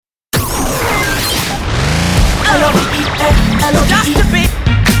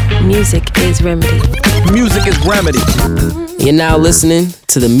Music is Remedy. Music is Remedy. You're now listening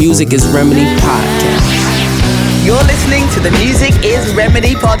to the Music is Remedy podcast. You're listening to the Music is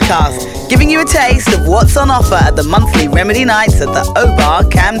Remedy podcast, giving you a taste of what's on offer at the monthly Remedy nights at the O-Bar,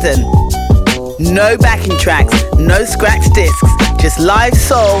 Camden. No backing tracks, no scratch discs, just live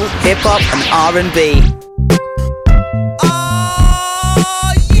soul, hip-hop and R&B.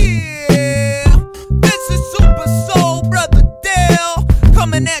 Oh yeah, this is Super Soul Brother Dale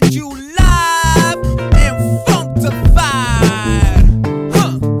coming at you live and funkified.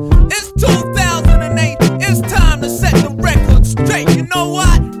 It's 2008, it's time to set the record straight. You know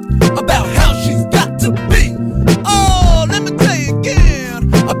what? About how she's got to be. Oh, let me tell you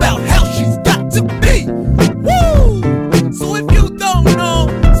again about how she's got to be. Woo! So if you don't know,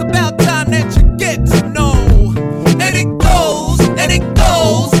 it's about time that you get to know. And it goes, and it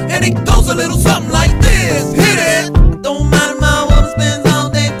goes, and it goes a little something like this. Hit it! Don't mind my woman spends all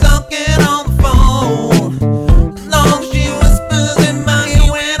day talking on the phone. As long as she whispers in my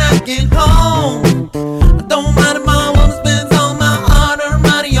ear when I get home. I don't mind if my woman spends all my hard-earned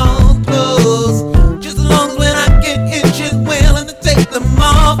money on clothes. Just as long as when I get hit, she's willing to take them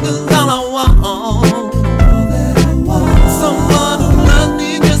off. 'Cause all I want, someone who loves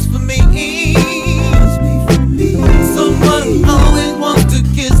me just for me. Someone who always wants to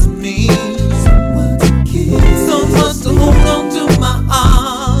kiss me. Someone to hold on to my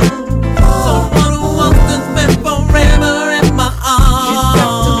arm. Someone who wants to spend forever in my arms. She's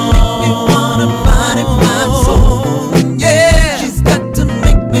got to make me wanna body my soul. Yeah, she's got to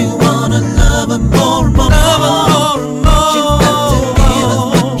make me wanna love her more and more. She's got to give as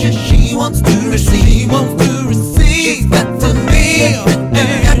much as she wants to receive. She's got to be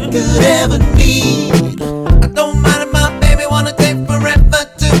everything I could ever need. I don't mind if my baby wanna take forever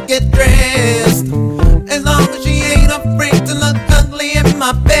to get dressed, as long as she ain't afraid to look ugly in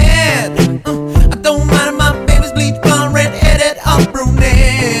my bed. I don't mind if my baby's bleach blonde, red-headed, or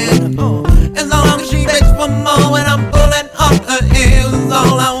brunette, as long as she begs for more when I'm pulling off her heels. Is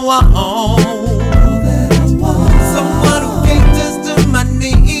all I want. Someone who caters to my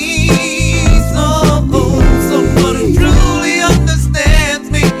needs. Someone who truly understands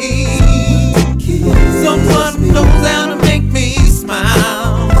me. Someone who knows how to make me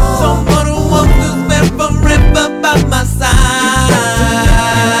smile. Someone who wants to spend forever by my side.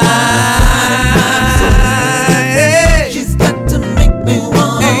 She's got to make me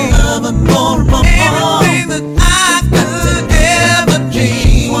wanna love her more and more. Anything that I could ever need,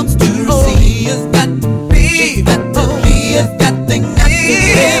 she wants to receive. Has got to be. She's got to be everything I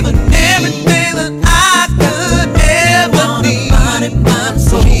could ever need. Everything that I could ever need.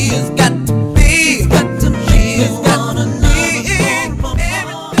 She has got to be. She has got to be.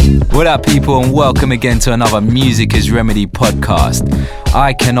 What up, people, and welcome again to another Music is Remedy podcast.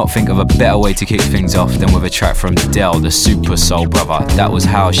 I cannot think of a better way to kick things off than with a track from Dell, the Super Soul Brother. That was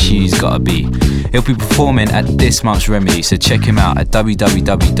How She's Gotta Be. He'll be performing at this month's Remedy, so check him out at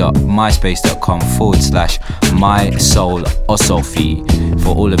www.myspace.com/mysoulosophy.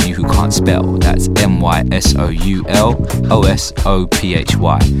 For all of you who can't spell, that's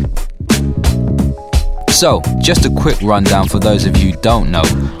MYSOULOSOPHY. So, just a quick rundown for those of you who don't know.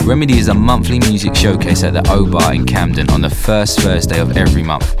 Remedy is a monthly music showcase at the O-Bar in Camden on the first Thursday of every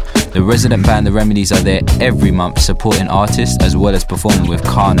month. The resident band The Remedies are there every month supporting artists as well as performing with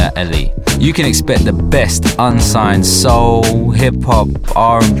Kana Eli. You can expect the best unsigned soul, hip-hop,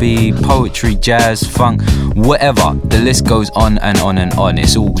 R&B, poetry, jazz, funk, whatever. The list goes on and on and on.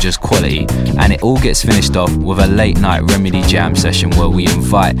 It's all just quality. And it all gets finished off with a late night Remedy jam session where we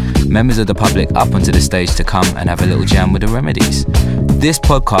invite members of the public up onto the stage to come and have a little jam with The Remedies. This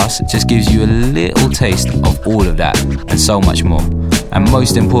podcast just gives you a little taste of all of that and so much more. And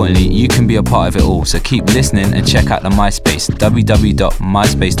most importantly, you can be a part of it all. So keep listening and check out the MySpace,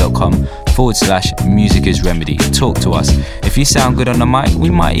 www.myspace.com/musicisremedy. Talk to us. If you sound good on the mic, we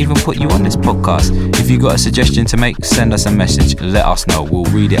might even put you on this podcast. If you got a suggestion to make, send us a message. Let us know. We'll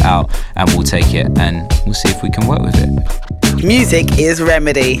read it out and we'll take it and we'll see if we can work with it. Music is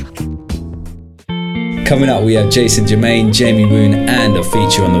Remedy. Coming up, we have Jason Jermaine, Jamie Moon, and a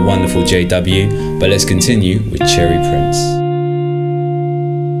feature on the wonderful JW. But let's continue with Cherry Prince.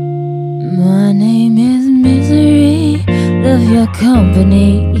 My name is Misery, love your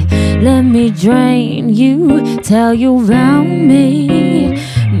company. Let me drain you, tell you about me.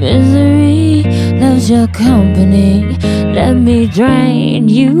 Misery loves your company. Let me drain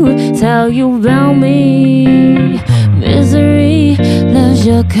you, tell you about me. Misery loves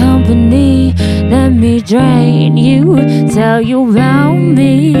your company. Let me drain you, tell you about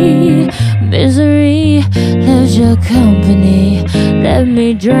me. Misery loves your company. Let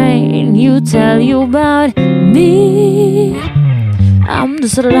me drain you, tell you about me. I'm the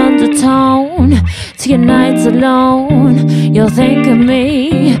sort of undertone to your nights alone. You'll think of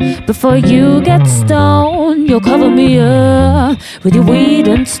me before you get stoned. You'll cover me up with your weed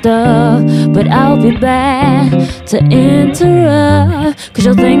and stuff, but I'll be back to interrupt. Cause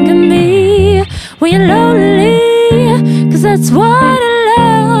you'll think of me when you're lonely, cause that's what I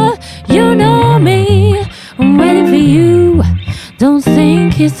love. You know me, I'm waiting for you. Don't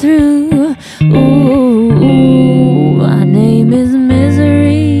think it through. Ooh, my name is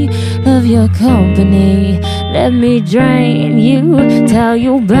Misery. Love your company. Let me drain you, tell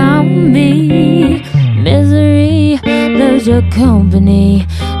you about me. Misery loves your company.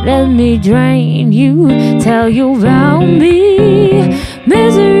 Let me drain you, tell you about me.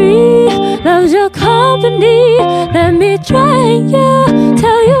 Misery loves your company. Let me drain you,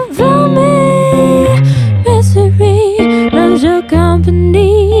 tell you about me. Misery loves your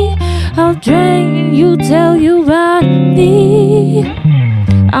company. I'll drain you, tell you about me.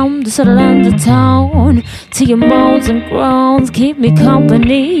 I'm the subtle undertone to your moans and groans. Keep me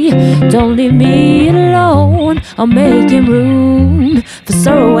company, don't leave me alone. I'm making room for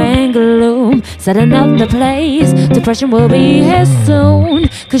sorrow and gloom, setting up the place. Depression will be here soon,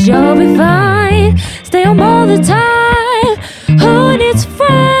 cause you'll be fine. Stay home all the time. Who needs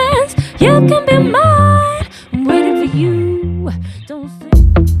friends? You can be mine. I'm waiting for you. Don't say.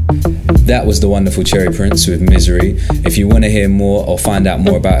 That was the wonderful Cherry Prince with Misery. If you want to hear more or find out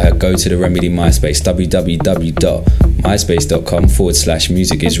more about her, go to the Remedy MySpace,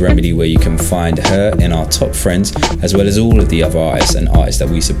 www.myspace.com/musicisremedy, where you can find her in our top friends, as well as all of the other artists and artists that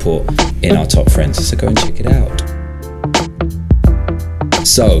we support in our top friends. So go and check it out.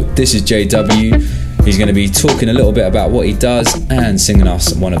 So this is JW. He's going to be talking a little bit about what he does and singing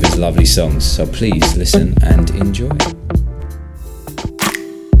us one of his lovely songs. So please listen and enjoy.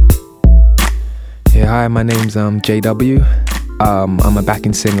 Yeah, hi, my name's JW. I'm a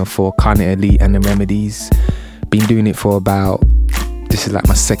backing singer for Carnet Elite and the Remedies. Been doing it for this is like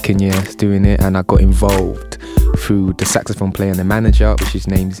my second year doing it, and I got involved through the saxophone player and the manager, which his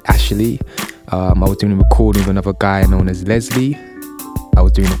name's Ashley. I was doing a recording with another guy known as Leslie. I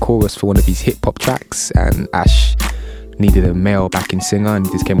was doing a chorus for one of his hip-hop tracks, and Ash needed a male backing singer, and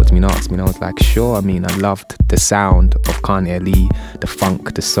he just came up to me and asked me, and I was like, sure. I mean, I loved the sound of Carnet Elite, the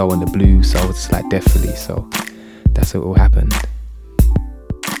funk, the soul and the blues, so I was just like, definitely. So that's what all happened.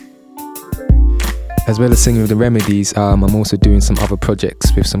 As well as singing with the Remedies, I'm also doing some other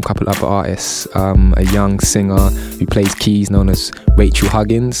projects with some couple other artists. A young singer who plays keys known as Rachel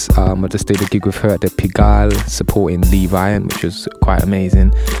Huggins. I just did a gig with her at the Pigalle supporting Lee Ryan, which was quite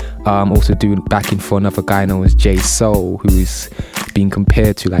amazing. Also doing backing for another guy known as Jay Soul, who's being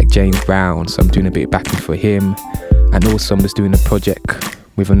compared to like James Brown, so I'm doing a bit of backing for him. And also I'm just doing a project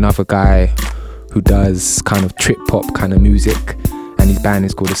with another guy who does kind of trip hop kind of music, and his band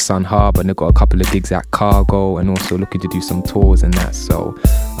is called the Sun Harbour, and they've got a couple of gigs at Cargo and also looking to do some tours and that, so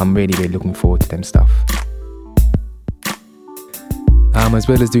I'm really, really looking forward to them stuff. As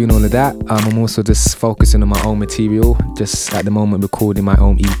well as doing all of that, I'm also just focusing on my own material, just at the moment recording my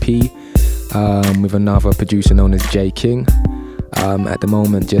own EP with another producer known as J King. At the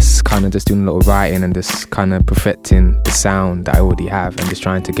moment just doing a lot of writing and just kind of perfecting the sound that I already have and just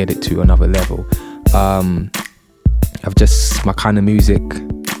trying to get it to another level. I've just, my kind of music,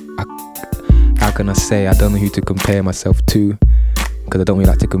 how can I say, I don't know who to compare myself to, because I don't really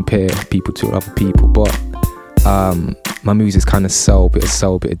like to compare people to other people, but my music's kind of soul, bit of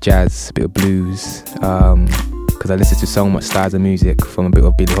jazz, a bit of blues, because I listen to so much styles of music, from a bit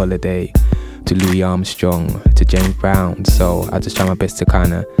of Billie Holiday to Louis Armstrong to James Brown, so I just try my best to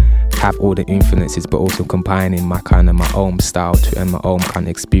kind of have all the influences, but also combining my own style to and my own kind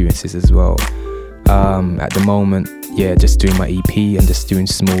of experiences as well. At the moment, yeah, just doing my EP and just doing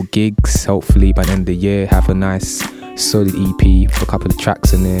small gigs. Hopefully by the end of the year, have a nice solid EP with a couple of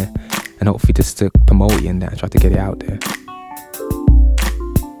tracks in there, and hopefully just to promote it and that, and try to get it out there.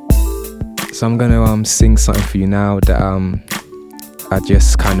 So I'm gonna sing something for you now that I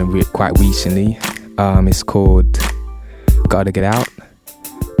just kind of quite recently. It's called Gotta Get Out,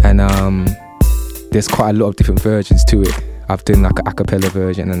 and there's quite a lot of different versions to it. I've done like an a cappella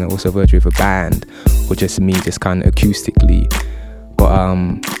version and also a version with a band, or just me just kind of acoustically. But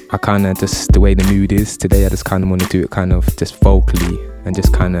I kind of just, the way the mood is today, I just kind of want to do it kind of just vocally and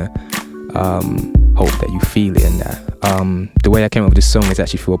just kind of hope that you feel it and that. The way I came up with this song is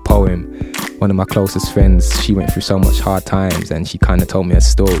actually through a poem. One of my closest friends, she went through so much hard times and she kind of told me a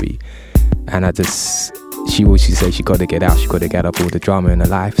story. And she always used to say she got to get out, she got to get up all the drama in her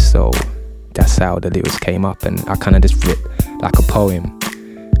life. So that's how the lyrics came up, and I kind of just wrote like a poem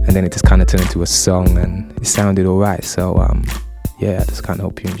and then it just kind of turned into a song, and it sounded alright. So yeah, I just kind of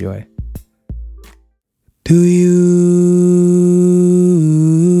hope you enjoy. Do you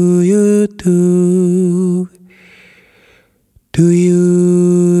do? Do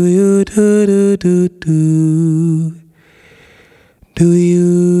you do? Do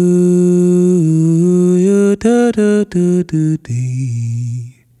you do?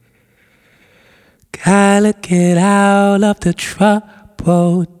 Gotta get out of the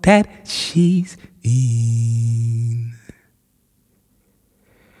trouble that she's in.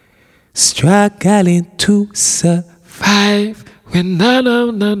 Struggling to survive when no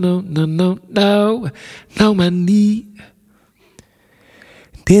money.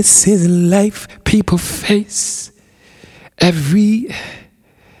 This is life people face every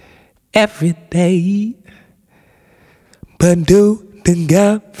day. But do the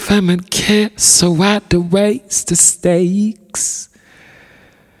government care? So why to raise the stakes?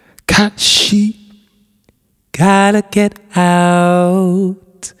 'Cause she gotta get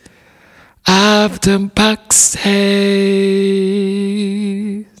out of the boxes.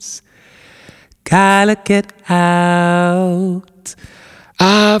 Gotta get out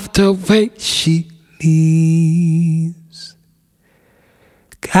of the way she lives.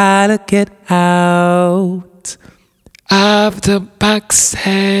 Gotta get out of the boxes.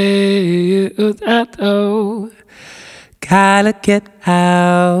 Gotta get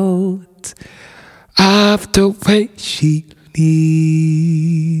out of the way she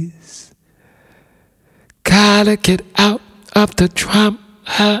lives. Gotta get out of the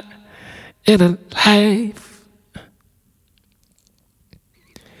drama in her life.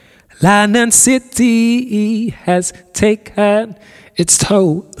 London City has taken its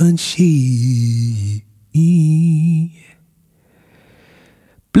toll on she.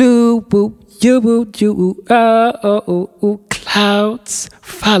 Blue, you, clouds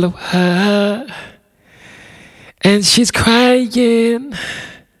follow her, and she's crying.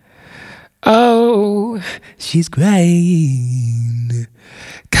 Oh, she's crying,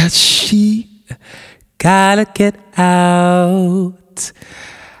 'cause she gotta get out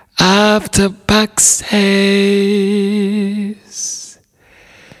of the boxes.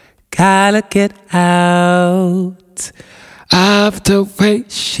 Gotta get out of the way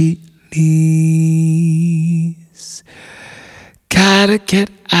she lives. Gotta get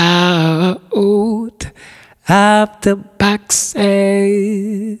out of the boxes.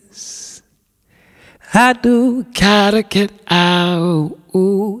 I do gotta get out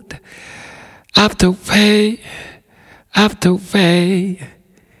of the way, of the way,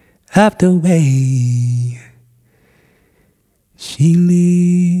 of the way she lives.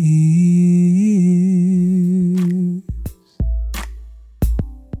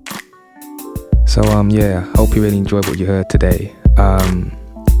 So yeah, hope you really enjoyed what you heard today.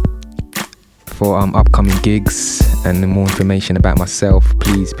 For upcoming gigs and more information about myself,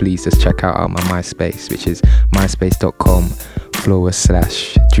 please just check out my MySpace, which is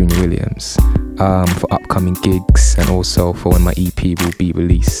myspace.com/Junior Williams, for upcoming gigs and also for when my EP will be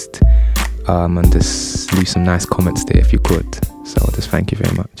released. And just leave some nice comments there if you could. So just thank you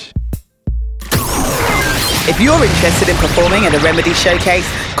very much. If you're interested in performing at a Remedy showcase,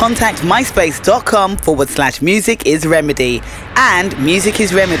 contact myspace.com/musicisremedy and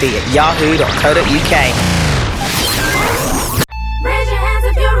musicisremedy@yahoo.co.uk. Raise your hands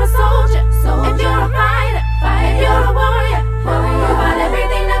if you're a soldier, if you're a fighter, if you're a warrior. Worry about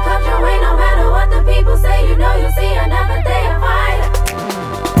everything that comes your way, no matter what the people say. You know you see another day of fighter.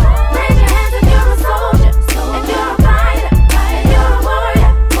 Raise your hands if you're a soldier, if you're a fighter, if you're a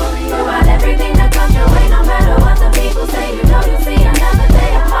warrior. Worry about everything that comes your way, no matter what the people say. You know you see another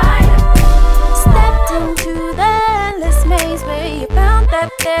day of fighter. Stepped into the endless maze where you found that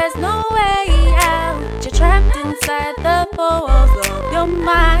there's no way out. You're trapped inside the four walls of your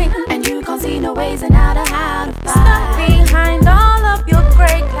mind, and you can't see no ways and out of how to fight.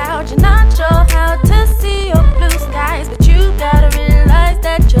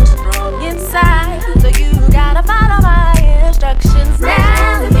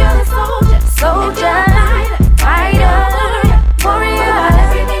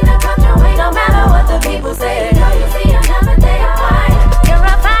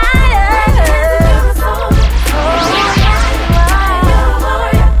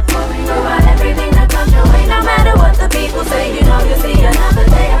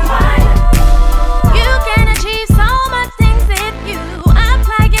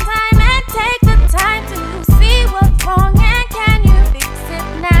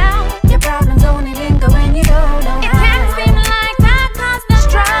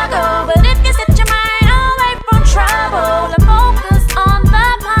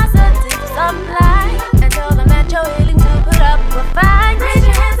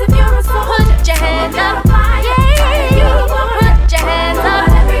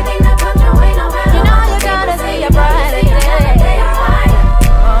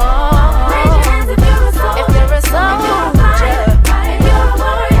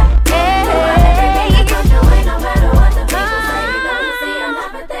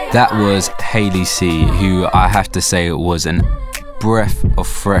 That was Hailey C, who I have to say was an breath of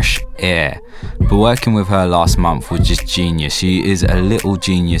fresh air. But working with her last month was just genius. She is a little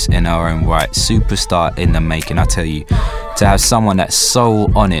genius in her own right, superstar in the making. I tell you, to have someone that's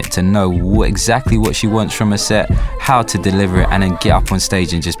so on it, to know exactly what she wants from a set, how to deliver it, and then get up on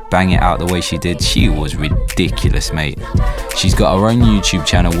stage and just bang it out the way she did, she was ridiculous, mate. She's got her own YouTube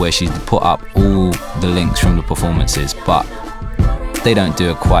channel where she's put up all the links from the performances, but they don't do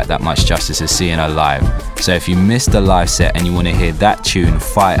it quite that much justice as seeing her live. So if you missed the live set and you want to hear that tune,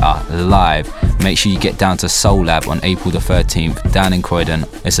 Fighter, live, make sure you get down to Soul Lab on April the 13th down in Croydon.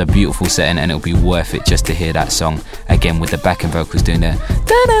 It's a beautiful setting and it'll be worth it just to hear that song again with the backing vocals doing their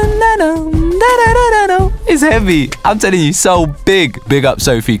it's heavy. I'm telling you, so big. Big up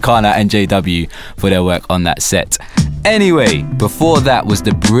Sophie, Kana and JW for their work on that set. Anyway, before that was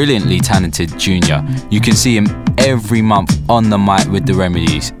the brilliantly talented Junior. You can see him every month on the mic with the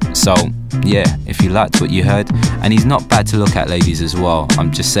Remedies. So yeah, if you liked what you heard, and he's not bad to look at, ladies, as well.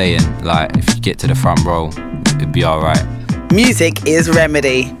 I'm just saying, like, if you get to the front row, it'd be alright. Music is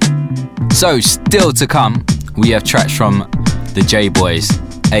Remedy. So still to come, we have tracks from the J Boys,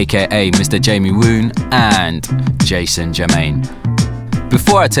 aka Mr. Jamie Woon and Jason Jermaine.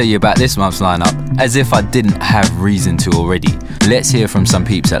 Before I tell you about this month's lineup, as if I didn't have reason to already, let's hear from some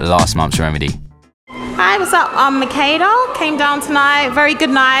peeps at last month's Remedy. Hi, what's up? I'm Makeda. Came down tonight. Very good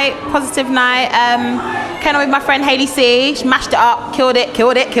night. Positive night. Came on with my friend Hailey C. She mashed it up. Killed it.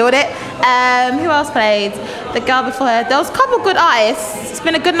 Who else played? The girl before her. There was a couple good artists. It's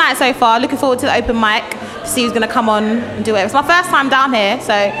been a good night so far. Looking forward to the open mic to see who's going to come on and do it. It's my first time down here,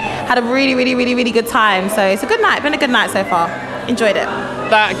 so had a really good time. So it's a good night. Been a good night so far. Enjoyed it.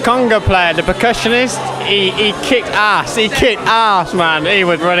 That conga player, the percussionist, he kicked ass. He kicked ass, man. He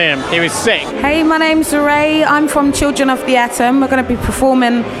was brilliant. He was sick. Hey, my name's Ray. I'm from Children of the Atom. We're going to be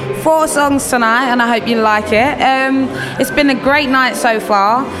performing 4 songs tonight, and I hope you like it. It's been a great night so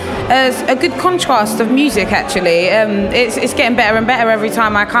far. It's a good contrast of music, actually. It's getting better and better every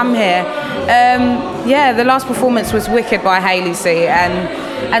time I come here. Yeah, the last performance was wicked by Hailey C,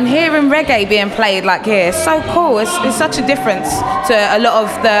 and hearing reggae being played like here is so cool. It's such a difference to a lot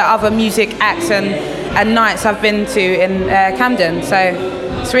of the other music acts and nights I've been to in Camden. So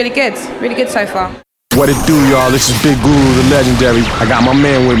it's really good so far. What it do, y'all? This is Big Guru, the legendary. I got my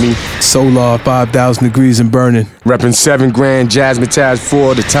man with me. Solar, 5,000 degrees and burning. Reppin' 7 Grand, Jasmine Taz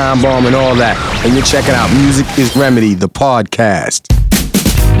 4, the Time Bomb and all that. And you're checking out Music is Remedy, the podcast.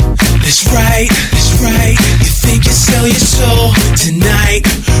 That's right. You think you sell your soul tonight?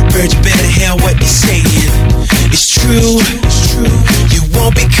 Bird, you better hear what they're saying. It's true. You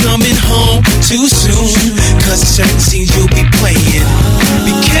won't be coming home too soon, cause certain scenes you'll be playing.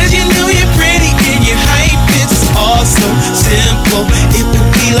 Because you know you're pretty and you're hype, it's all so simple. It will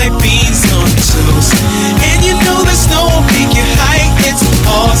be like beans on toast. And you know there's no one make you hype, it's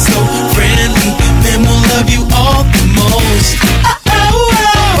all so friendly. Men will love you all the most.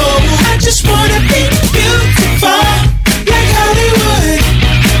 I just wanna be beautiful, like Hollywood.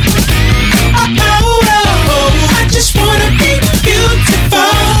 I just wanna be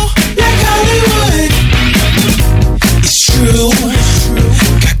beautiful, like Hollywood. It's true,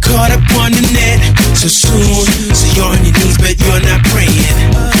 got caught up on the net so soon. So you're on your knees but you're not praying.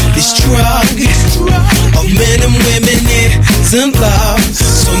 This drug of men and women isn't love,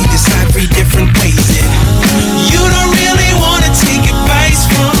 so you decide 3 different ways. You don't really wanna take advice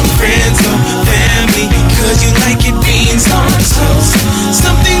from friends or family, cause you like your beans on toast.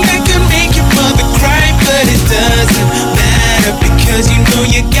 Something that could make your mother cry, but it doesn't matter because you know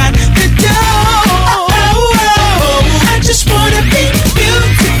you got the dough. I just wanna be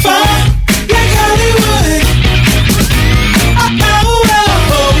beautiful, like Hollywood.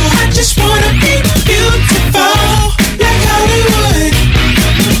 I just wanna be beautiful, like Hollywood.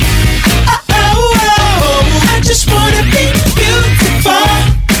 I just wanna be beautiful,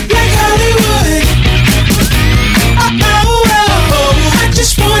 like Hollywood. I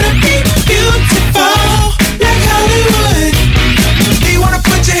just wanna be beautiful, like Hollywood. Do you wanna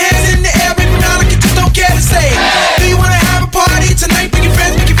put your hands in the air, baby, now like you just don't care to say? Do you wanna have a party tonight, bring your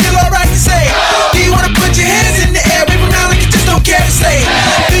friends, make you feel alright to say? Do you wanna put your hands in the air, baby, now like you just don't care to say?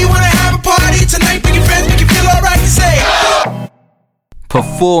 Do you wanna have a party tonight, bring your friends, make you feel alright to say?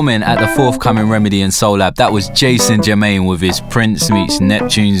 Performing at the forthcoming Remedy and Soul Lab, that was Jason Jermaine with his Prince meets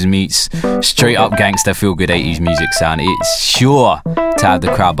Neptunes meets straight up gangster feel good 80s music sound. It's sure to have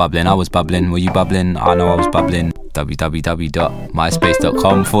the crowd bubbling. I was bubbling. Were you bubbling? I know I was bubbling.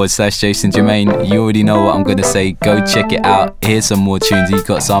 www.myspace.com/Jason Jermaine. You already know what I'm gonna say. Go check it out. Here's some more tunes. He's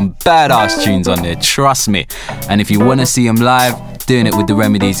got some badass tunes on there, trust me. And if you wanna see him live, doing it with the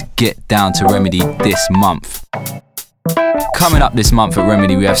Remedies, get down to Remedy this month. Coming up this month at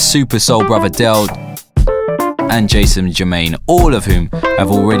Remedy, we have Super Soul Brother Dell and Jason Jermaine, all of whom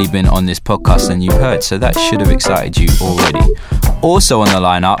have already been on this podcast and you've heard, so that should have excited you already. Also on the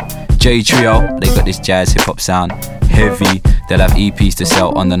lineup, J Trio. They got this jazz hip hop sound, heavy. They'll have EPs to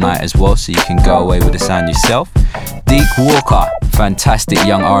sell on the night as well, so you can go away with the sound yourself. Deke Walker, fantastic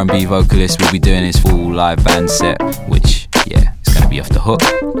young R&B vocalist, will be doing his full live band set, which, yeah, it's going to be off the hook.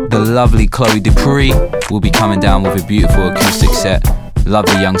 The lovely Chloe Dupree will be coming down with a beautiful acoustic set.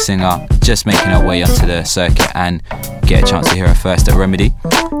 Lovely young singer, just making her way onto the circuit and get a chance to hear her first at Remedy.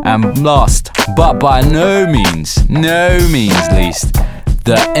 And last, but by no means least,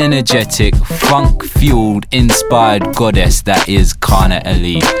 the energetic, funk-fueled, inspired goddess that is Kana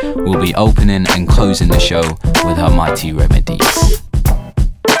Ali will be opening and closing the show with her mighty Remedies.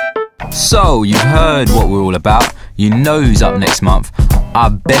 So, you've heard what we're all about. You know who's up next month. I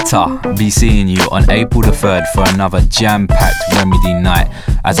better be seeing you on April the 3rd for another jam-packed Remedy night.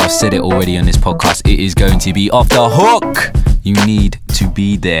 As I've said it already on this podcast, it is going to be off the hook. You need to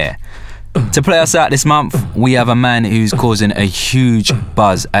be there. To play us out this month, we have a man who's causing a huge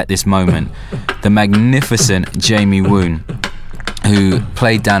buzz at this moment. The magnificent Jamie Woon, who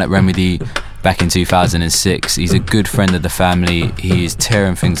played down at Remedy back in 2006. He's a good friend of the family. He is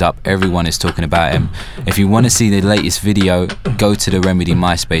tearing things up. Everyone is talking about him. If you want to see the latest video, go to the Remedy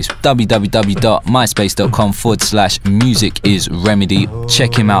MySpace, www.myspace.com/musicisremedy.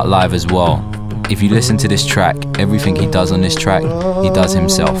 Check him out live as well. If you listen to this track, everything he does on this track, he does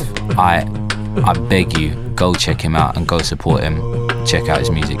himself. I beg you, go check him out and go support him. Check out his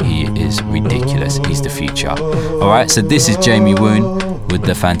music. He is ridiculous. He's the future. Alright, so this is Jamie Woon with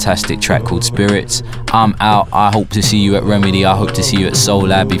the fantastic track called Spirits. I'm out. I hope to see you at Remedy. I hope to see you at Soul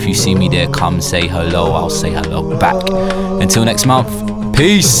Lab. If you see me there, come say hello. I'll say hello back. Until next month,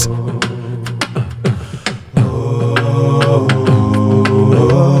 peace.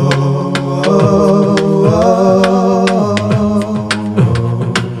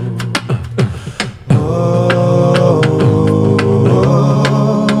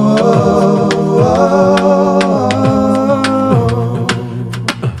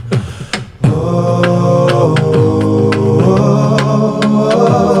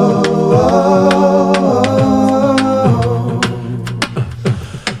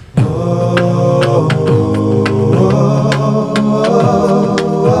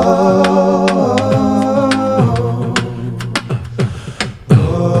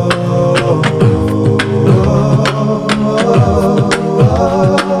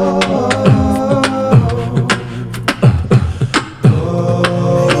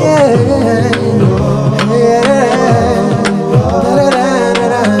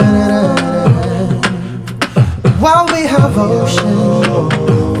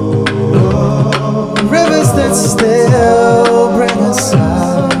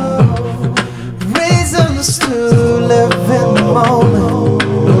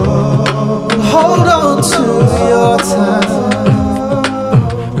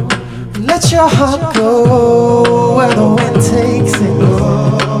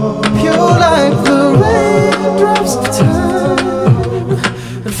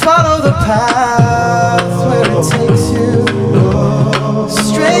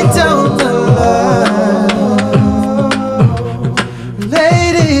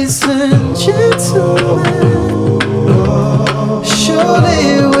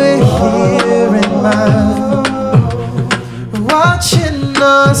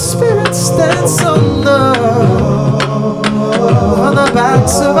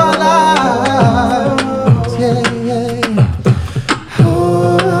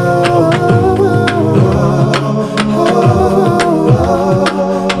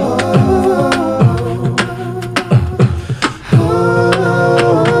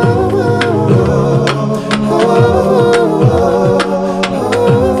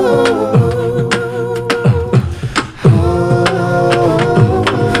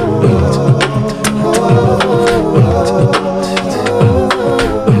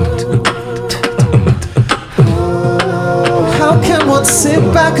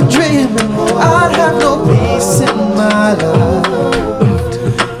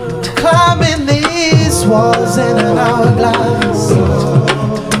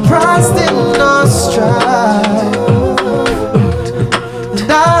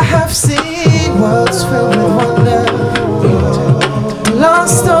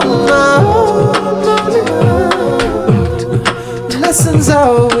 Lost on my own, lessons I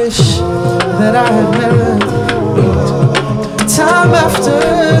wish that I had learned, time after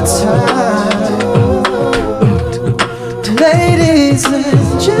time. Ladies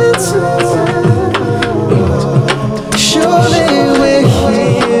and gentlemen, surely we're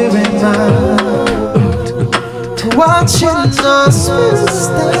here in mind, watching our spirits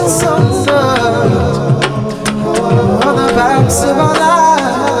dance on the backs of our lives.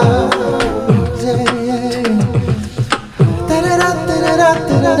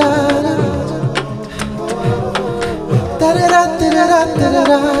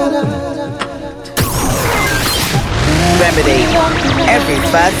 Remedy, every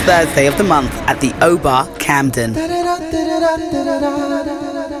first Thursday of the month at the O Bar, Camden.